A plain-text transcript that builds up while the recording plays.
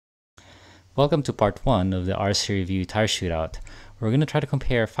Welcome to part 1 of the RC Review Tire Shootout. We're going to try to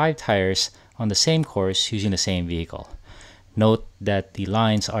compare 5 tires on the same course using the same vehicle. Note that the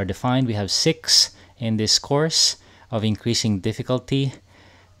lines are defined. We have 6 in this course of increasing difficulty.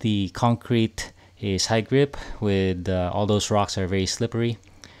 The concrete is high grip with all those rocks are very slippery.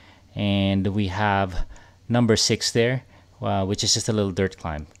 And we have number 6 there, which is just a little dirt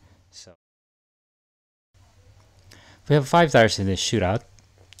climb. So we have 5 tires in this shootout.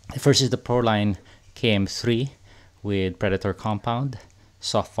 The first is the Proline KM3 with Predator compound,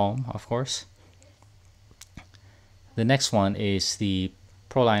 soft foam, of course. The next one is the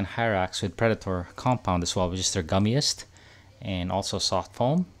Proline Hyrax with Predator compound as well, which is their gummiest, and also soft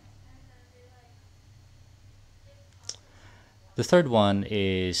foam. The third one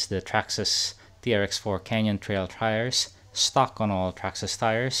is the Traxxas TRX4 Canyon Trail tires, stock on all Traxxas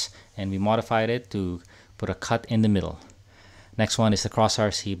tires, and we modified it to put a cut in the middle. Next one is the Cross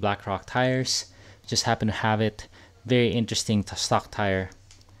RC Black Rock tires. Just happen to have it. Very interesting stock tire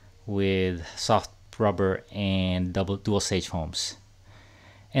with soft rubber and dual stage foams.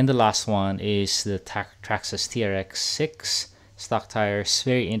 And the last one is the Traxxas TRX6 stock tires.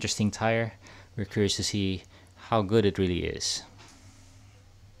 Very interesting tire. We're curious to see how good it really is.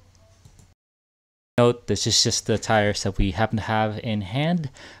 Note, this is just the tires that we happen to have in hand.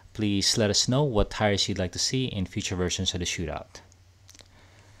 Please let us know what tires you'd like to see in future versions of the shootout.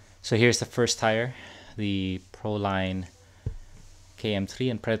 So here's the first tire, the Proline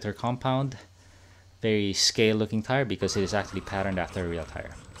KM3 and Predator compound. Very scale looking tire because it is actually patterned after a real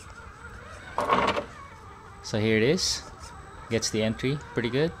tire. So here it is. Gets the entry pretty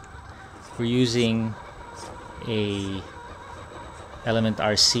good. We're using a Element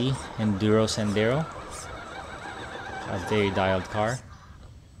RC Enduro Sendero, a very dialed car.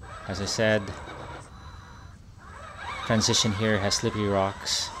 As I said, transition here has slippery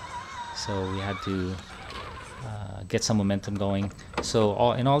rocks, so we had to get some momentum going.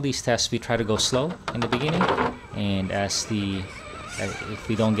 So in all these tests, we try to go slow in the beginning, and if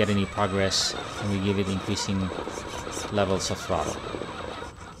we don't get any progress, then we give it increasing levels of throttle.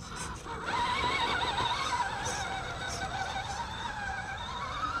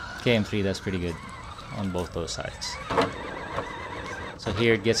 KM3 does pretty good on both those sides. So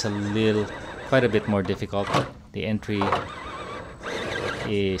here it gets quite a bit more difficult. The entry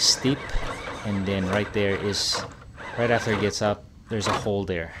is steep, and then right after it gets up, there's a hole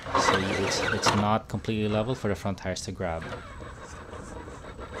there. So it's not completely level for the front tires to grab.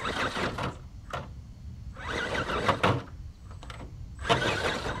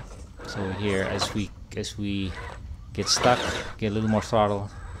 So here, as we get stuck, get a little more throttle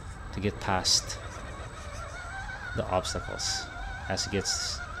to get past the obstacles. As it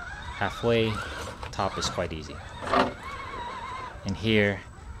gets halfway, top is quite easy. And here,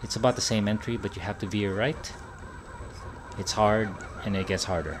 it's about the same entry, but you have to veer right. It's hard, and it gets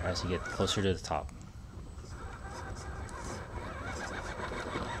harder as you get closer to the top.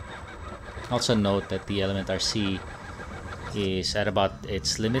 Also note that the Element RC is at about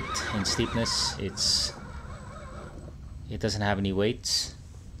its limit in steepness. It doesn't have any weights.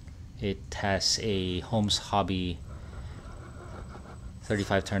 It has a Holmes Hobby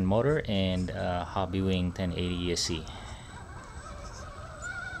 35 turn motor and a Hobby Wing 1080 ESC.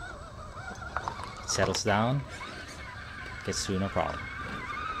 It settles down, gets through no problem.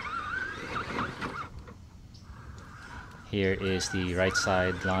 Here is the right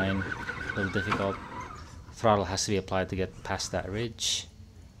side line, a little difficult. Throttle has to be applied to get past that ridge,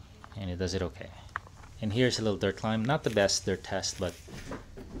 and it does it okay. And here's a little dirt climb, not the best dirt test, but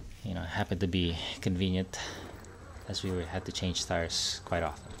it happened to be convenient as we had to change tires quite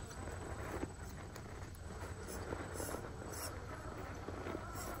often.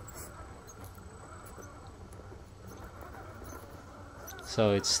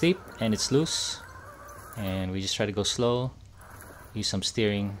 So it's steep and it's loose, and we just try to go slow, use some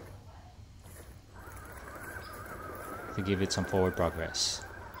steering to give it some forward progress.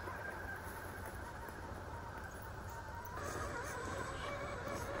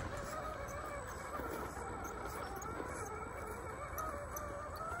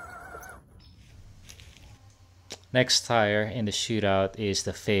 Next tire in the shootout is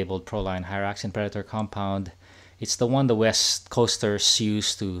the fabled Proline Hyrax and Predator compound. It's the one the West Coasters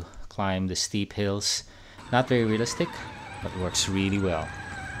use to climb the steep hills. Not very realistic, but works really well.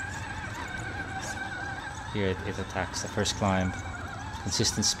 Here it attacks the first climb,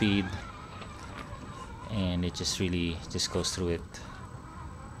 consistent speed, and it just goes through it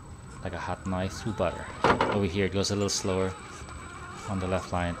like a hot knife through butter. Over here it goes a little slower on the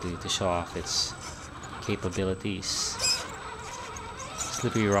left line to show off its capabilities.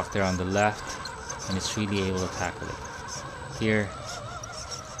 slippery rock there on the left, and it's really able to tackle it. Here,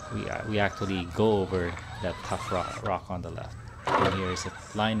 we actually go over that tough rock on the left. And here is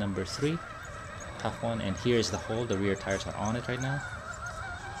line number 3, tough one, and here's the hole. The rear tires are on it right now,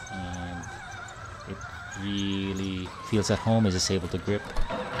 and it really feels at home as it's able to grip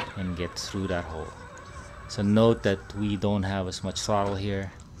and get through that hole. So note that we don't have as much throttle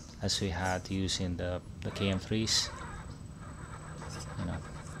here as we had to use in the KM3s. You know,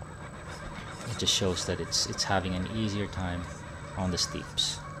 it just shows that it's having an easier time on the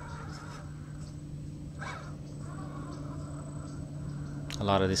steeps. A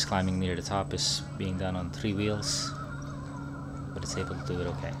lot of this climbing near the top is being done on 3 wheels, but it's able to do it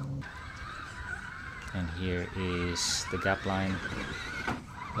okay. And here is the gap line.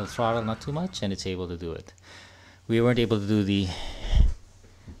 Little throttle, not too much, and it's able to do it. We weren't able to do the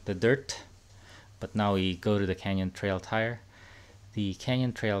dirt, but now we go to the Canyon Trail tire. The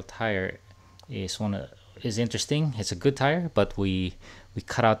Canyon Trail tire is interesting. It's a good tire, but we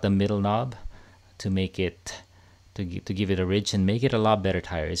cut out the middle knob to make it to give it a ridge and make it a lot better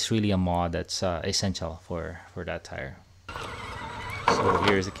tire. It's really a mod that's essential for that tire. So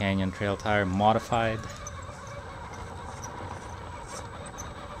here's the Canyon Trail tire modified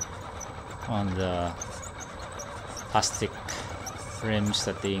on the plastic rims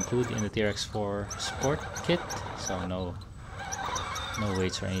that they include in the TRX4 Sport kit, so no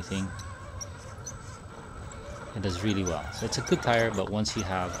weights or anything. It does really well. So it's a good tire, but once you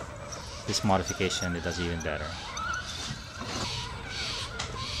have this modification, it does even better.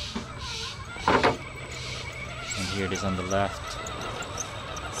 And here it is on the left.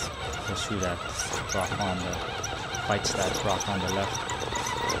 Goes through that rock on the fights that rock on the left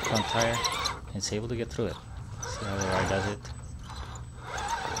front tire, and it's able to get through it. See how the ride does it?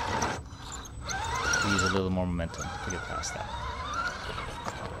 Use a little more momentum to get past that.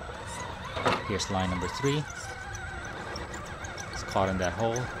 Here's line number 3. It's caught in that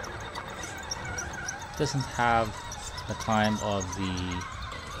hole. Doesn't have the climb of the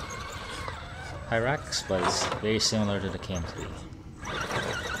Hyrax, but it's very similar to the KM3.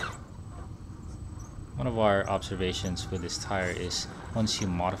 One of our observations with this tire is once you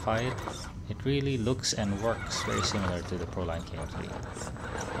modify it, it really looks and works very similar to the Proline KM3.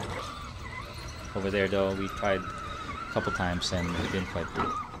 Over there though, we tried a couple times and it didn't quite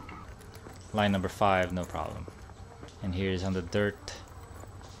do. Line number 5, no problem. And here's on the dirt.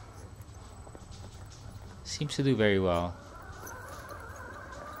 Seems to do very well.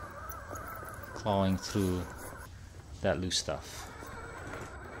 Clawing through that loose stuff.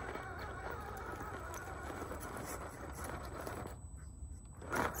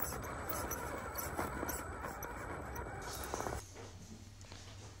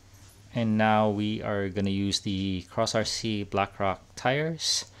 And now we are going to use the Cross RC Blackrock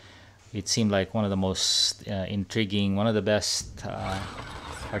tires. It seemed like one of the most intriguing, one of the best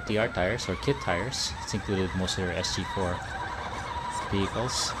RTR tires or kit tires. It's included most of their SG4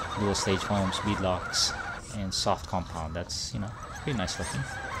 vehicles, dual stage foams, beadlocks, and soft compound. That's, you know, pretty nice looking.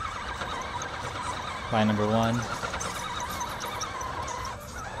 Line number 1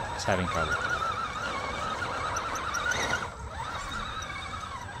 is having trouble.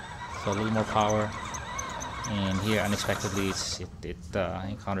 So a little more power, and here unexpectedly it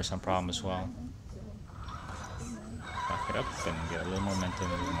encounters some problem as well. Back it up and get a little momentum,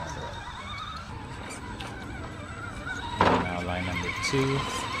 a little more. And now line number 2,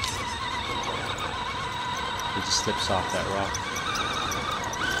 it just slips off that rock.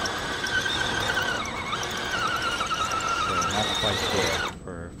 So not quite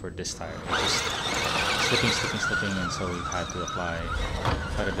there for this tire. It's just slipping, and so we've had to apply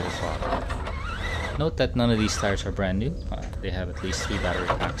quite a bit of throttle. Note that none of these tires are brand new. They have at least 3 battery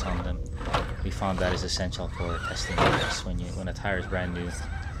packs on them. We found that is essential for testing tires. When a tire is brand new,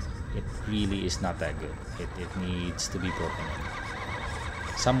 it really is not that good. It needs to be broken in.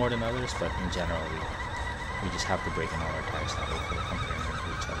 Some more than others, but in general, we just have to break in all our tires that way for comparing them to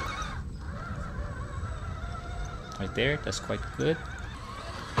each other. Right there, that's quite good.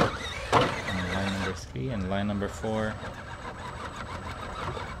 And line number 3 and line number 4.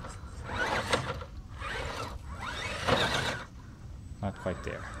 Not quite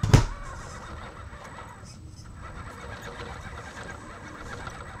there.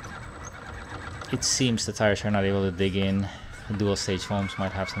 It seems the tires are not able to dig in. The dual stage foams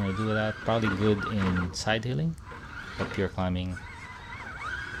might have something to do with that. Probably good in side hilling, but pure climbing,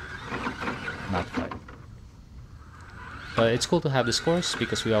 not quite. But it's cool to have this course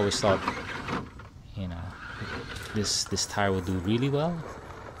because we always thought, you know, this tire would do really well.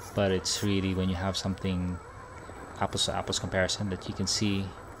 But it's really when you have something apples to apples comparison that you can see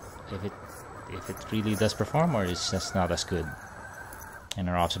if it really does perform or it's just not as good. In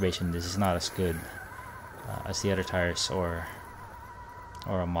our observation, this is not as good as the other tires or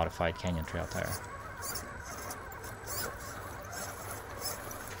a modified Canyon Trail tire.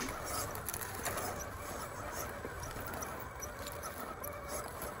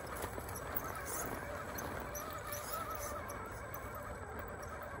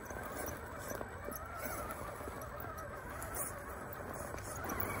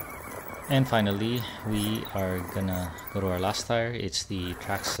 And finally, we are gonna go to our last tire. It's the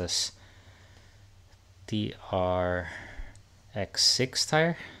Traxxas TRX6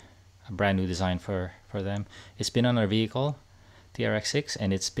 tire, a brand new design for them. It's been on our vehicle, TRX6,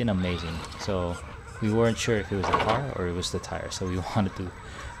 and it's been amazing. So we weren't sure if it was the car or it was the tire. So we wanted to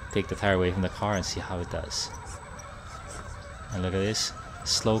take the tire away from the car and see how it does. And look at this,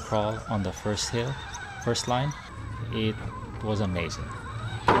 slow crawl on the first hill, first line. It was amazing.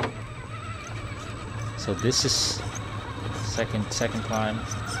 So this is second climb.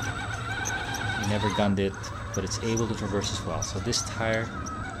 We never gunned it, but it's able to traverse as well. So this tire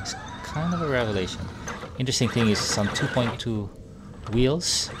is kind of a revelation. Interesting thing is it's on 2.2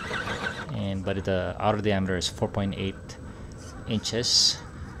 wheels, but the outer diameter is 4.8 inches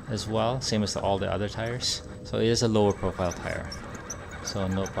as well, same as all the other tires. So it is a lower profile tire. So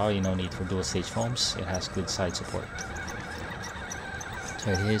probably no need for dual stage foams. It has good side support.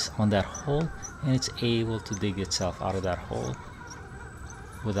 So it is on that hole, and it's able to dig itself out of that hole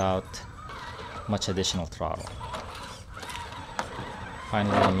without much additional throttle.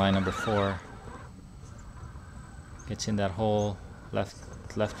 Finally, on line number 4, gets in that hole,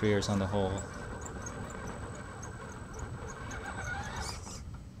 left rear's on the hole.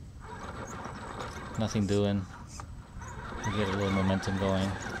 Nothing doing. We get a little momentum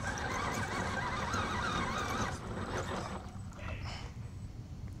going.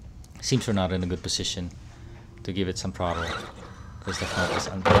 Seems we're not in a good position to give it some throttle because the front is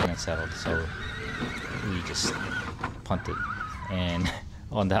unsettled, so we just punted. And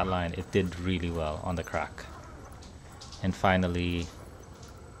on that line, it did really well on the crack. And finally,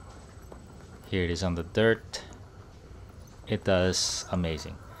 here it is on the dirt. It does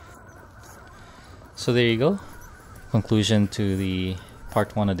amazing. So there you go. Conclusion to the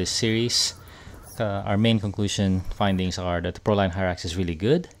part 1 of this series. Our main conclusion findings are that the Proline Hyrax is really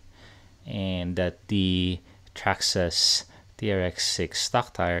good, and that the Traxxas TRX6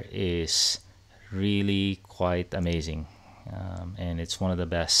 stock tire is really quite amazing, and it's one of the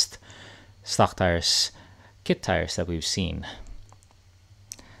best stock tires, kit tires that we've seen.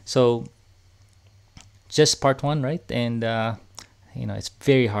 So just part 1, right? And it's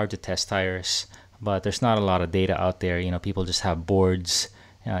very hard to test tires, but there's not a lot of data out there. People just have boards,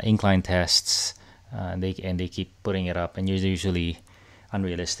 incline tests, and they keep putting it up, and usually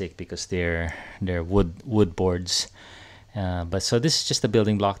unrealistic because they're wood boards. But so this is just a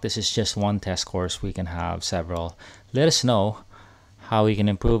building block. This is just one test course. We can have several. Let us know how we can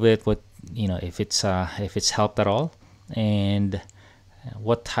improve it. What if it's helped at all, and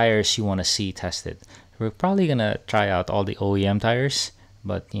what tires you want to see tested. We're probably gonna try out all the OEM tires,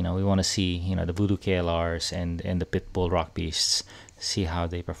 but we want to see the Voodoo KLRs and the Pitbull Rock Beasts, see how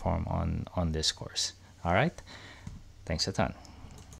they perform on this course. All right, thanks a ton.